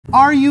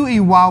Are you a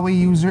Huawei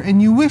user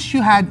and you wish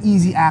you had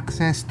easy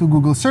access to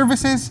Google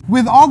services?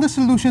 With all the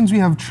solutions we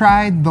have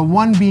tried, the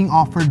one being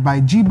offered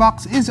by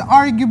GBox is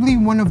arguably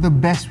one of the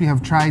best we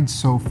have tried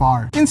so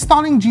far.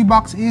 Installing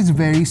GBox is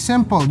very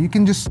simple. You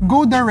can just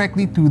go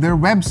directly to their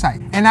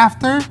website and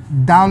after,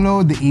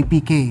 download the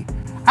APK.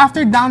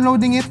 After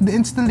downloading it, the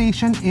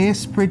installation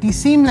is pretty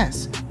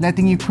seamless,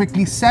 letting you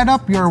quickly set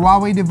up your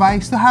Huawei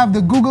device to have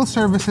the Google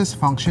Services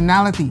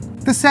functionality.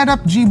 To set up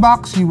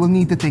GBox, you will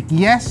need to tick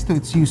yes to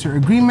its user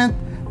agreement,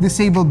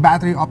 disable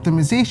battery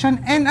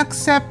optimization, and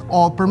accept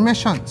all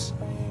permissions.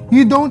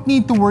 You don't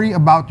need to worry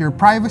about your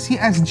privacy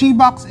as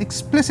GBox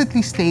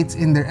explicitly states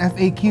in their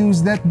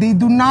FAQs that they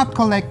do not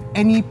collect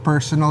any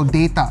personal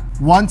data.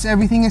 Once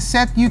everything is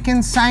set, you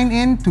can sign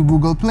in to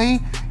Google Play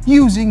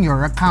using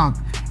your account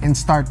and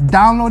start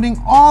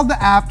downloading all the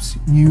apps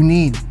you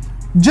need.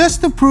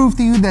 Just to prove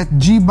to you that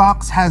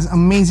GBox has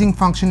amazing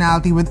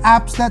functionality with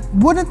apps that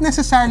wouldn't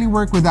necessarily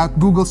work without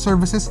Google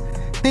services,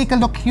 take a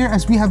look here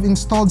as we have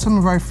installed some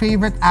of our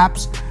favorite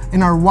apps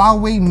in our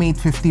Huawei Mate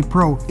 50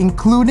 Pro,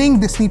 including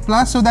Disney+,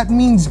 so that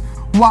means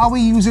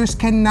Huawei users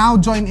can now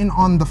join in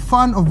on the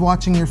fun of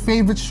watching your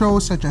favorite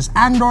shows such as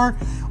Andor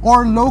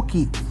or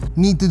Loki.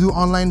 Need to do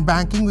online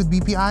banking with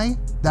BPI?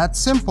 That's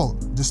simple.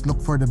 Just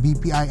look for the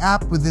BPI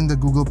app within the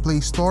Google Play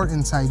Store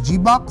inside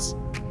GBox,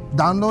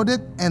 download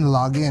it, and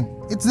log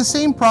in. It's the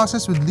same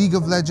process with League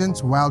of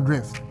Legends Wild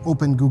Rift.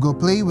 Open Google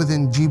Play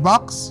within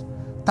GBox,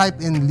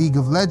 type in League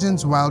of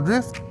Legends Wild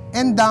Rift,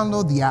 and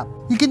download the app.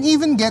 You can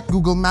even get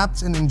Google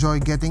Maps and enjoy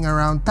getting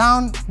around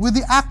town with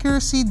the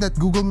accuracy that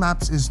Google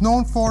Maps is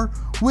known for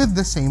with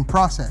the same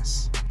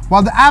process.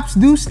 While the apps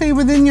do stay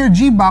within your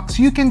GBox,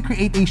 you can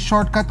create a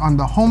shortcut on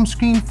the home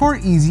screen for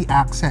easy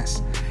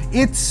access.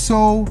 It's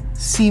so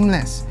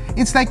seamless.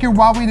 It's like your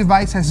Huawei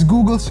device has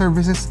Google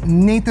services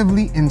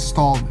natively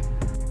installed.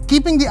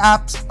 Keeping the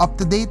apps up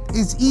to date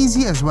is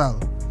easy as well.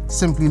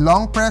 Simply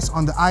long press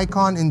on the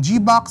icon in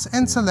GBox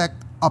and select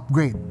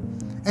Upgrade.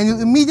 And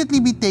you'll immediately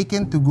be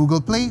taken to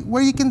Google Play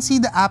where you can see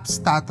the app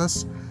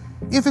status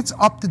if it's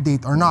up to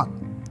date or not.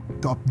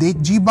 To update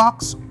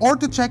GBox or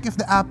to check if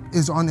the app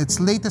is on its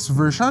latest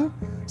version,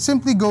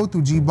 simply go to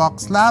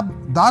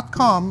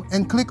gboxlab.com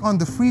and click on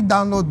the free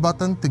download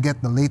button to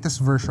get the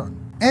latest version.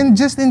 And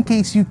just in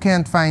case you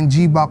can't find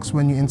GBox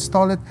when you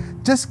install it,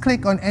 just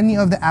click on any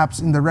of the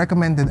apps in the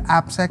recommended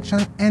app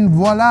section and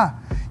voila,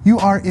 you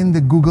are in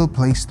the Google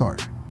Play Store.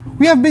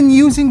 We have been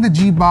using the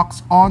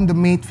GBox on the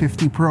Mate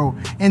 50 Pro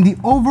and the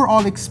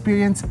overall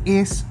experience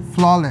is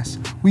flawless.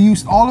 We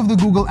used all of the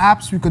Google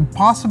apps we could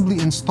possibly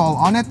install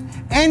on it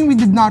and we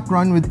did not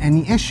run with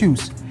any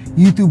issues.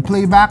 YouTube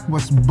playback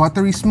was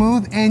buttery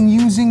smooth and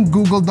using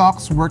Google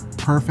Docs worked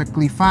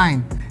perfectly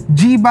fine.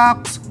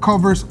 GBox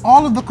covers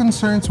all of the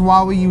concerns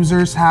Huawei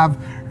users have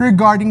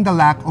regarding the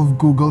lack of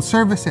Google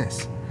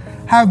services.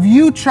 Have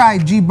you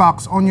tried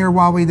GBox on your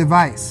Huawei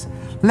device?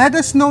 Let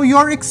us know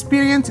your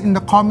experience in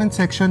the comment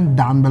section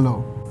down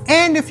below.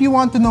 And if you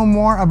want to know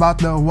more about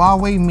the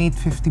Huawei Mate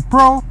 50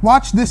 Pro,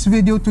 watch this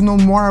video to know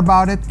more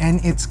about it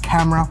and its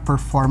camera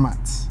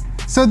performance.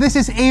 So this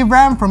is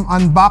Avram from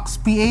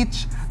Unbox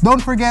PH.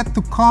 Don't forget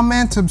to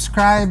comment,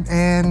 subscribe,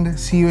 and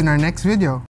see you in our next video.